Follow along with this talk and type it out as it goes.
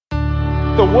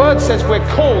The word says we're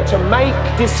called to make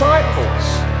disciples.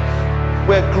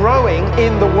 We're growing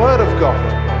in the word of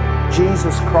God.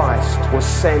 Jesus Christ was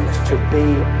sent to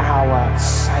be our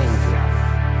Savior.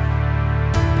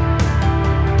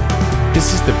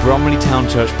 This is the Bromley Town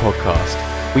Church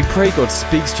podcast. We pray God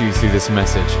speaks to you through this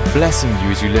message, blessing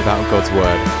you as you live out God's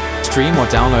word. Stream or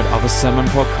download other sermon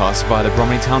podcasts via the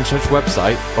Bromley Town Church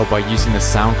website or by using the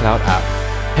SoundCloud app.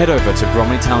 Head over to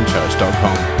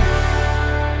bromleytownchurch.com.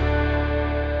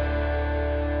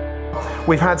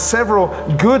 We've had several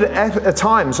good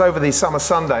times over these summer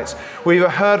Sundays. We've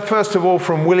heard first of all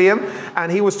from William,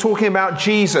 and he was talking about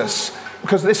Jesus,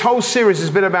 because this whole series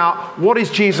has been about what is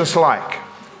Jesus like?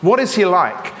 What is he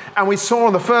like? And we saw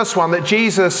in the first one that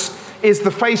Jesus is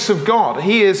the face of God.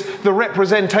 He is the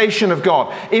representation of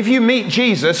God. If you meet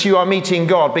Jesus, you are meeting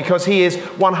God, because he is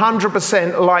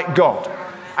 100% like God.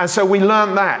 And so we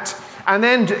learned that. And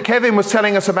then Kevin was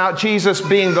telling us about Jesus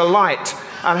being the light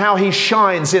and how he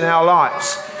shines in our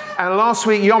lives. And last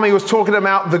week, Yomi was talking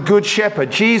about the Good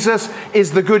Shepherd. Jesus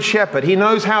is the Good Shepherd. He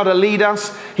knows how to lead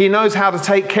us. He knows how to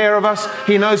take care of us.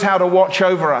 He knows how to watch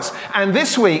over us. And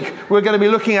this week, we're going to be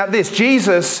looking at this.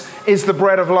 Jesus is the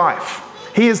bread of life.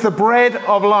 He is the bread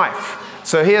of life.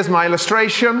 So here's my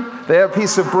illustration. There, a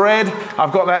piece of bread.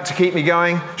 I've got that to keep me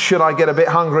going. Should I get a bit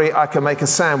hungry, I can make a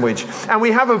sandwich. And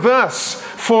we have a verse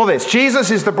for this.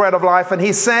 Jesus is the bread of life. And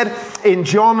he said in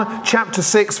John chapter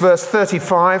 6, verse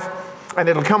 35, and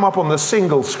it'll come up on the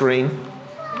single screen.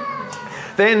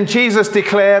 Then Jesus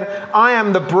declared, I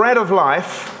am the bread of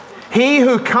life. He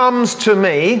who comes to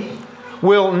me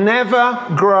will never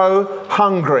grow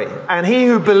hungry. And he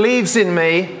who believes in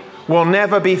me will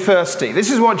never be thirsty. This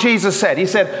is what Jesus said. He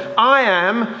said, I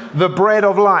am the bread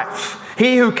of life.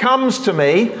 He who comes to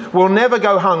me will never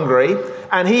go hungry,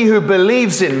 and he who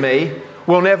believes in me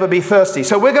will never be thirsty.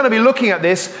 So we're going to be looking at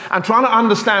this and trying to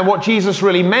understand what Jesus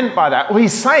really meant by that. Well,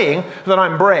 he's saying that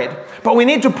I'm bread, but we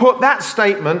need to put that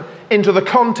statement into the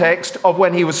context of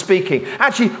when he was speaking.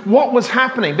 Actually, what was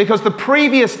happening? Because the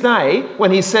previous day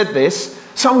when he said this,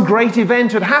 some great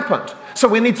event had happened. So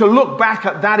we need to look back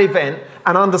at that event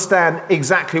and understand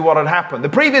exactly what had happened. The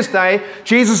previous day,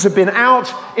 Jesus had been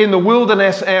out in the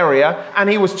wilderness area and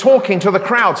he was talking to the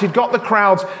crowds. He'd got the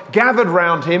crowds gathered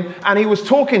round him and he was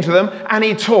talking to them, and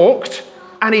he talked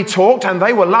and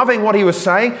they were loving what he was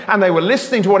saying and they were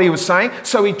listening to what he was saying.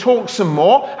 So he talked some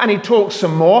more and he talked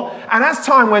some more. And as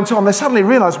time went on, they suddenly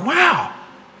realized, wow,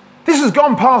 this has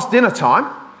gone past dinner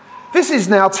time. This is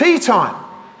now tea time.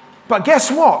 But guess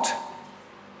what?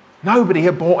 Nobody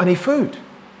had bought any food.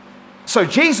 So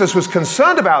Jesus was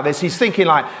concerned about this. He's thinking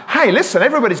like, hey, listen,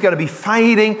 everybody's going to be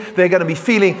fading. They're going to be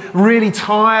feeling really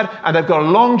tired and they've got a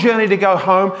long journey to go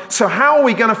home. So how are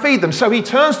we going to feed them? So he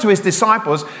turns to his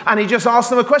disciples and he just asks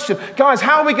them a question. Guys,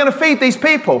 how are we going to feed these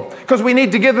people? Because we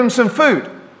need to give them some food.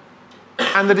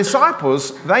 And the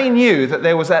disciples, they knew that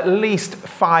there was at least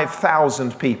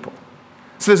 5,000 people.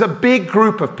 So there's a big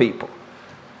group of people.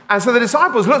 And so the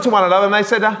disciples looked at one another and they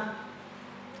said,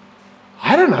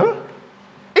 I don't know.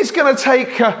 It's going to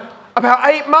take about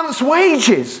 8 months'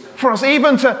 wages for us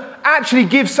even to actually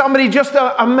give somebody just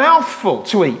a mouthful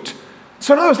to eat.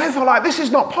 So in other words, they thought like, this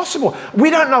is not possible. We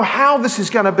don't know how this is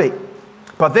going to be.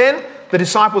 But then the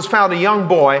disciples found a young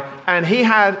boy and he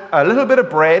had a little bit of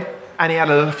bread and he had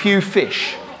a few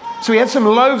fish. So he had some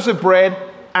loaves of bread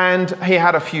and he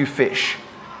had a few fish.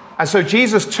 And so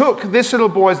Jesus took this little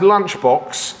boy's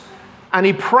lunchbox and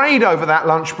he prayed over that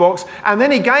lunchbox, and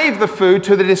then he gave the food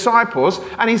to the disciples,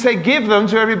 and he said, give them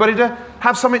to everybody to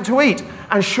have something to eat.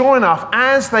 And sure enough,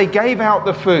 as they gave out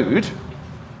the food,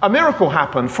 a miracle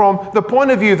happened from the point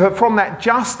of view that from that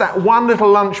just that one little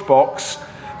lunchbox,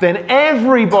 then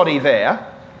everybody there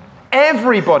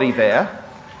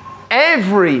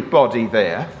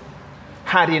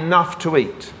had enough to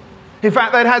eat. In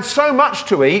fact, they'd had so much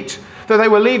to eat that they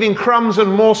were leaving crumbs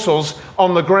and morsels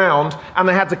on the ground, and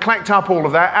they had to collect up all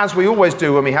of that, as we always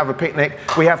do when we have a picnic.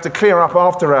 We have to clear up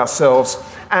after ourselves,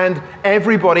 and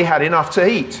everybody had enough to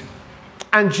eat.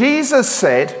 And Jesus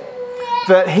said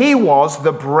that he was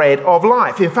the bread of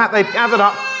life. In fact, they'd gathered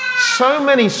up so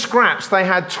many scraps, they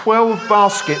had 12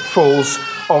 basketfuls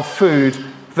of food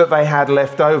that they had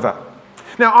left over.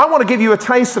 Now, I want to give you a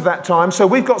taste of that time, so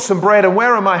we've got some bread, and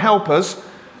where are my helpers?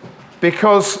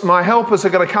 Because my helpers are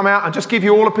going to come out and just give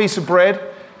you all a piece of bread,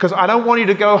 because I don't want you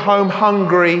to go home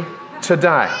hungry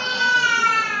today.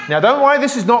 Now, don't worry,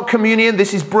 this is not communion.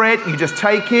 This is bread. You just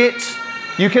take it.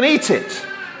 You can eat it.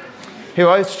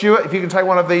 Here, Stuart, if you can take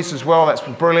one of these as well, that's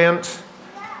brilliant.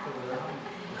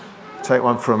 Take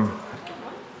one from...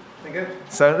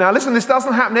 So now listen, this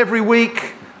doesn't happen every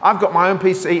week. I've got my own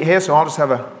piece to eat here, so I'll just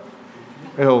have a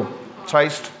little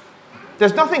taste.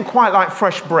 There's nothing quite like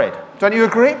fresh bread. Don't you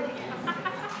agree?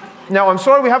 Now, I'm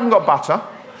sorry we haven't got butter.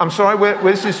 I'm sorry,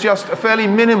 this is just a fairly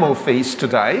minimal feast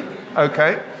today,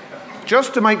 okay?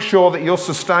 Just to make sure that you're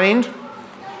sustained.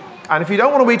 And if you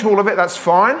don't want to eat all of it, that's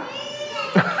fine.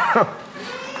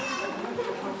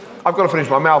 I've got to finish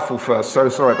my mouthful first, so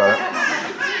sorry about it.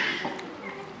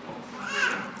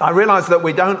 I realise that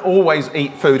we don't always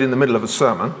eat food in the middle of a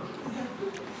sermon.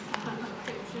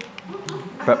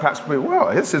 But perhaps,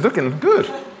 this is looking good.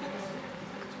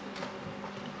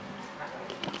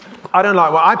 I don't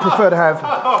like, I prefer to have,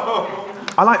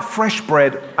 I like fresh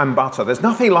bread and butter. There's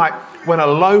nothing like when a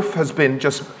loaf has been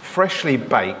just freshly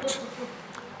baked.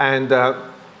 And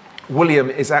William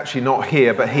is actually not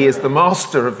here, but he is the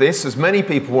master of this, as many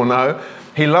people will know.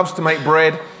 He loves to make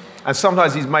bread, and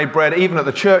sometimes he's made bread even at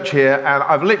the church here, and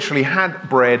I've literally had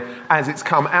bread as it's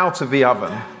come out of the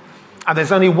oven. And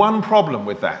there's only one problem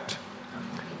with that.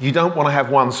 You don't want to have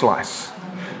one slice.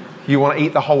 You want to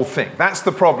eat the whole thing. That's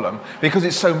the problem, because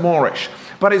it's so Moorish.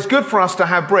 But it's good for us to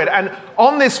have bread. And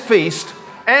on this feast,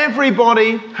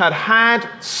 everybody had had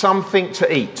something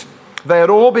to eat. They had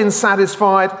all been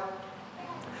satisfied,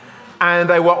 and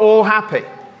they were all happy.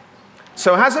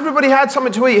 So has everybody had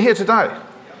something to eat here today?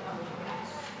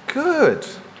 Good.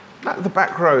 The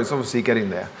back row is obviously getting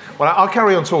there. Well, I'll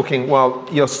carry on talking while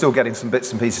you're still getting some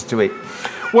bits and pieces to eat.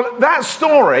 Well, that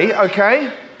story,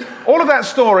 okay, all of that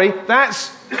story,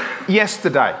 that's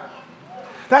yesterday.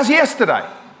 That's yesterday.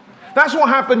 That's what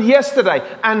happened yesterday.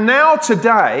 And now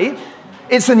today,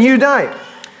 it's a new day.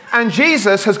 And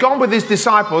Jesus has gone with his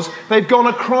disciples. They've gone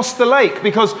across the lake,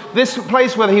 because this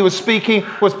place where he was speaking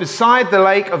was beside the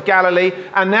Lake of Galilee.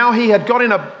 And now they had got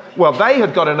in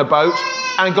a boat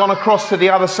and gone across to the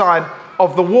other side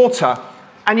of the water.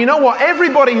 And you know what?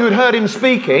 Everybody who'd heard him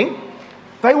speaking,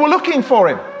 they were looking for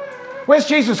him. Where's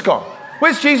Jesus gone?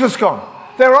 Where's Jesus gone?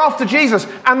 They're after Jesus.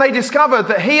 And they discovered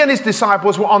that he and his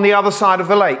disciples were on the other side of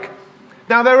the lake.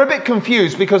 Now, they were a bit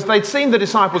confused because they'd seen the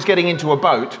disciples getting into a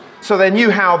boat, so they knew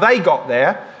how they got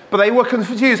there, but they were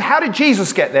confused. How did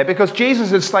Jesus get there? Because Jesus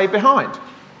had stayed behind.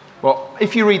 Well,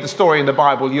 if you read the story in the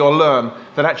Bible, you'll learn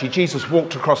that actually Jesus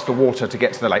walked across the water to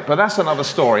get to the lake. But that's another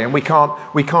story, and we can't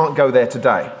go there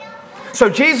today. So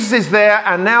Jesus is there,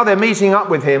 and now they're meeting up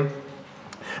with him.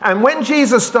 And when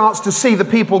Jesus starts to see the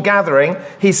people gathering,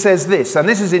 he says this, and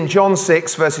this is in John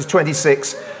 6, verses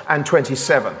 26 and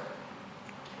 27.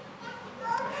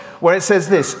 Where it says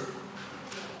this: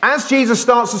 as Jesus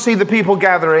starts to see the people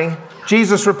gathering,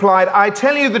 Jesus replied, I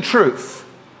tell you the truth.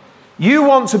 You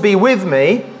want to be with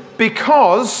me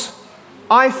because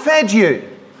I fed you,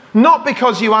 not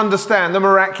because you understand the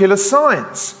miraculous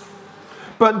signs.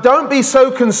 But don't be so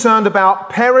concerned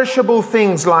about perishable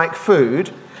things like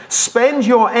food. Spend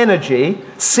your energy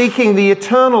seeking the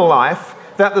eternal life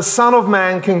that the Son of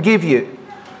Man can give you.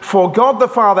 For God the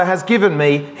Father has given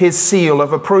me his seal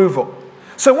of approval.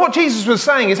 So what Jesus was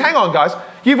saying is, hang on guys,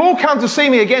 you've all come to see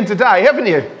me again today, haven't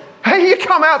you? Hey, you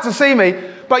come out to see me,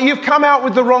 but you've come out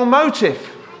with the wrong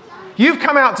motive. You've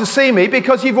come out to see me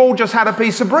because you've all just had a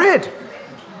piece of bread.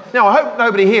 Now, I hope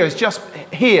nobody here is just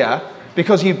here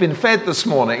because you've been fed this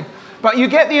morning, but you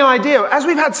get the idea. As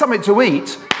we've had something to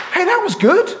eat, hey, that was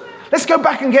good. Let's go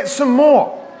back and get some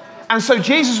more. And so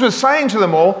Jesus was saying to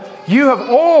them all, you have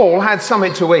all had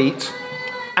something to eat,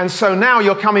 and so now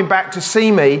you're coming back to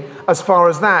see me as far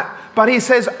as that. But he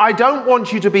says, I don't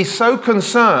want you to be so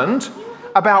concerned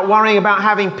about worrying about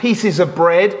having pieces of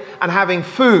bread and having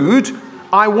food.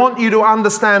 I want you to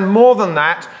understand more than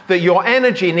that your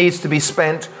energy needs to be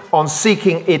spent on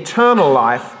seeking eternal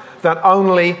life that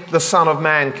only the Son of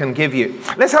Man can give you.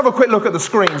 Let's have a quick look at the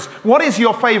screens. What is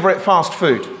your favorite fast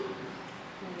food?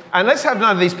 And let's have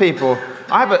none of these people.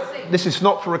 This is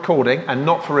not for recording and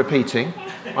not for repeating.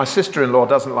 My sister-in-law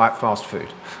doesn't like fast food.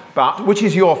 But which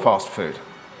is your fast food?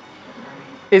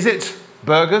 Is it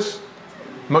burgers?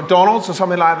 McDonald's or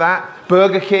something like that?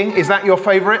 Burger King? Is that your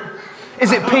favorite?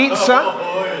 Is it pizza?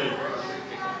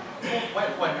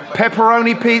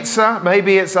 Pepperoni pizza?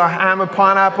 Maybe it's a ham and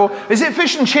pineapple. Is it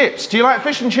fish and chips? Do you like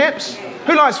fish and chips?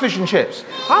 Who likes fish and chips?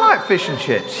 I like fish and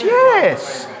chips,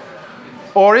 yes.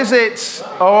 Or is it,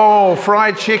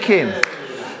 fried chicken?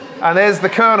 And there's the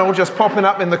Colonel just popping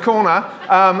up in the corner.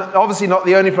 Obviously not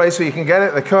the only place where you can get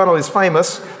it. The Colonel is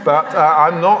famous, but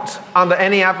I'm not under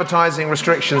any advertising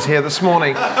restrictions here this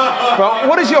morning. But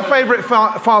what is your favorite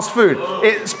fast food?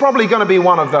 It's probably going to be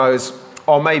one of those,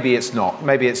 or maybe it's not.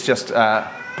 Maybe it's just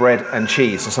bread and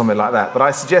cheese or something like that. But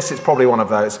I suggest it's probably one of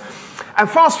those. And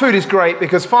fast food is great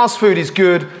because fast food is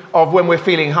good of when we're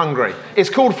feeling hungry. It's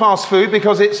called fast food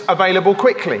because it's available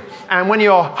quickly. And when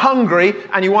you're hungry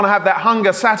and you want to have that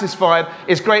hunger satisfied,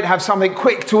 it's great to have something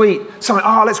quick to eat. Something,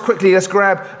 let's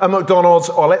grab a McDonald's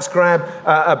or let's grab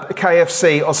a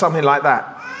KFC or something like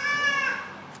that.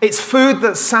 It's food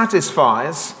that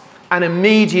satisfies an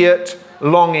immediate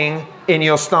longing in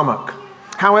your stomach.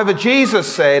 However,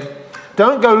 Jesus said,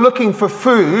 don't go looking for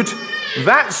food,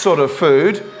 that sort of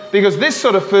food, because this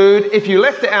sort of food, if you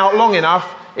left it out long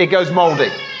enough, it goes moldy.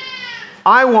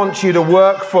 I want you to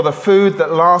work for the food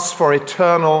that lasts for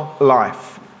eternal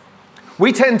life.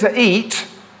 We tend to eat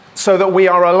so that we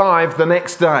are alive the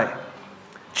next day.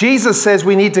 Jesus says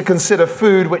we need to consider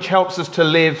food which helps us to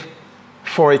live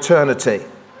for eternity.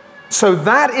 So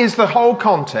that is the whole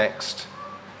context,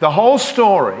 the whole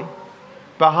story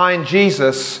behind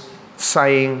Jesus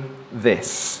saying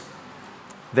this.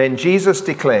 Then Jesus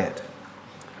declared,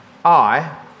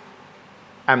 I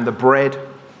am the bread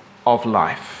of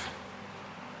life.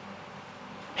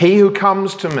 He who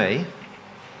comes to me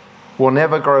will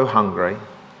never grow hungry,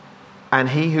 and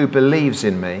he who believes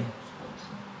in me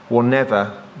will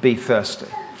never be thirsty.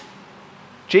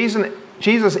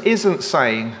 Jesus isn't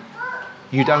saying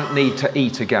you don't need to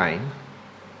eat again.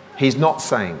 He's not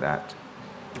saying that.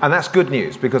 And that's good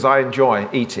news because I enjoy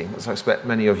eating, as I expect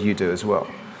many of you do as well.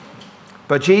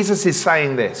 But Jesus is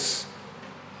saying this.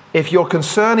 If your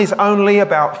concern is only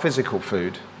about physical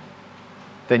food,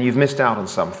 then you've missed out on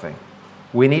something.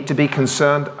 We need to be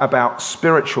concerned about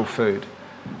spiritual food,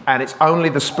 and it's only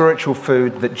the spiritual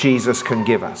food that Jesus can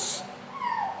give us.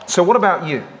 So what about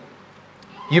you?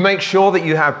 You make sure that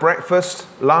you have breakfast,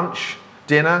 lunch,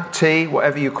 dinner, tea,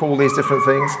 whatever you call these different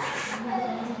things.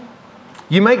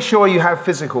 You make sure you have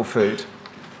physical food,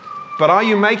 but are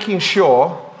you making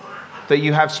sure that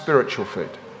you have spiritual food?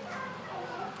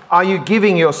 Are you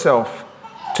giving yourself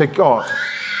to God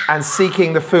and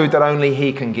seeking the food that only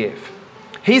He can give?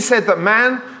 He said that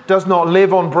man does not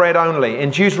live on bread only. In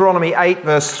Deuteronomy 8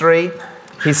 verse 3,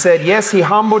 He said, yes, He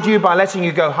humbled you by letting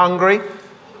you go hungry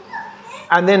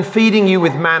and then feeding you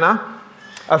with manna,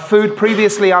 a food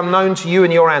previously unknown to you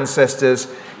and your ancestors.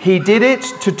 He did it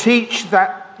to teach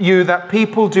you that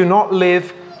people do not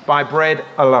live by bread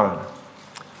alone,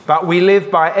 but we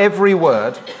live by every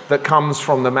word that comes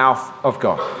from the mouth of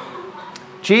God.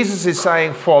 Jesus is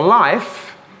saying, for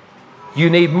life, you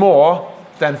need more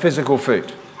than physical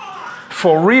food.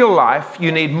 For real life,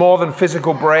 you need more than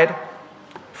physical bread.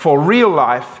 For real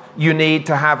life, you need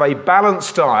to have a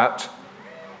balanced diet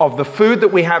of the food that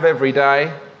we have every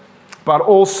day, but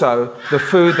also the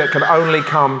food that can only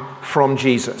come from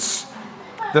Jesus.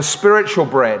 The spiritual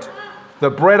bread,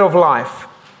 the bread of life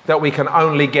that we can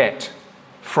only get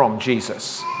from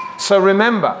Jesus. So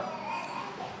remember,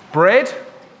 bread,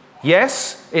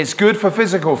 yes, it's good for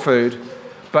physical food,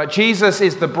 but Jesus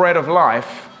is the bread of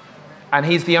life, and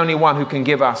He's the only one who can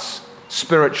give us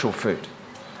spiritual food.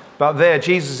 But there,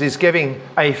 Jesus is giving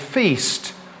a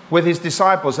feast with His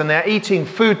disciples, and they're eating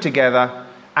food together,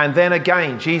 and then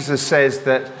again, Jesus says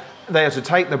that they are to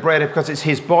take the bread because it's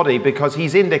His body, because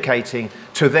He's indicating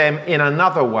to them in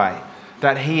another way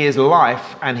that He is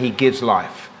life and He gives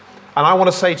life. And I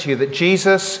want to say to you that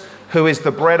Jesus, who is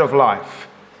the bread of life,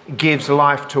 gives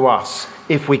life to us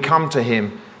if we come to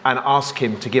Him and ask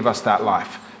Him to give us that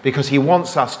life. Because He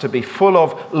wants us to be full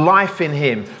of life in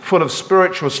Him, full of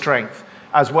spiritual strength,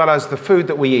 as well as the food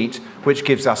that we eat, which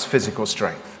gives us physical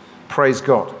strength. Praise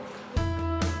God.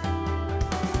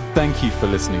 Thank you for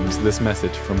listening to this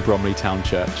message from Bromley Town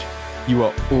Church. You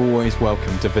are always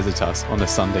welcome to visit us on a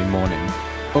Sunday morning,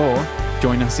 or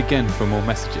join us again for more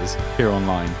messages here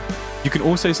online. You can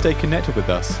also stay connected with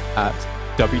us at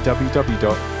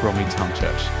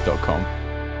www.bromleytownchurch.com.